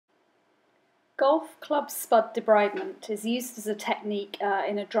Golf Club Spud Debridement is used as a technique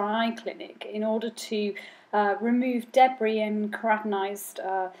in a dry eye clinic in order to remove debris and keratinized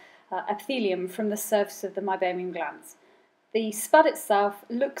epithelium from the surface of the meibomian glands. The spud itself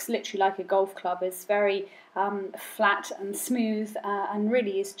looks literally like a golf club. It's very flat and smooth and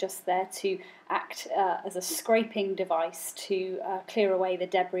really is just there to act as a scraping device to clear away the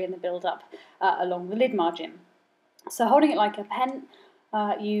debris and the build-up along the lid margin. So holding it like a pen,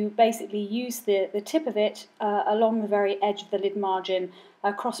 you basically use the tip of it along the very edge of the lid margin,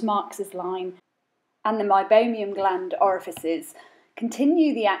 across Marx's line, and the meibomian gland orifices.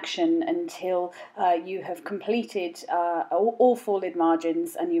 Continue the action until you have completed all four lid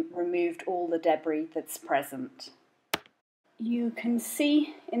margins and you've removed all the debris that's present. You can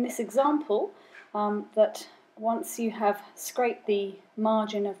see in this example that once you have scraped the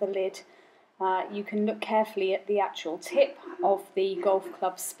margin of the lid, you can look carefully at the actual tip of the golf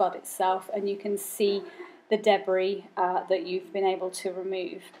club spud itself, and you can see the debris that you've been able to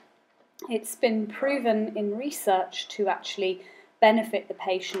remove. It's been proven in research to actually benefit the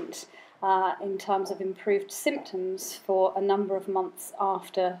patient in terms of improved symptoms for a number of months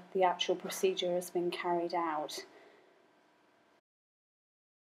after the actual procedure has been carried out.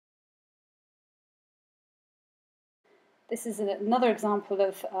 This is another example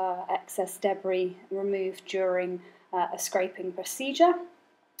of excess debris removed during a scraping procedure.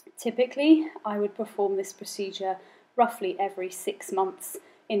 Typically, I would perform this procedure roughly every 6 months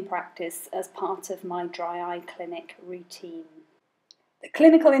in practice as part of my dry eye clinic routine. The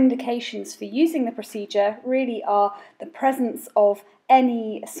clinical indications for using the procedure really are the presence of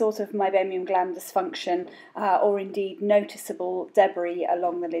any sort of meibomian gland dysfunction or indeed noticeable debris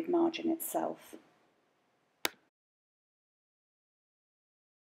along the lid margin itself.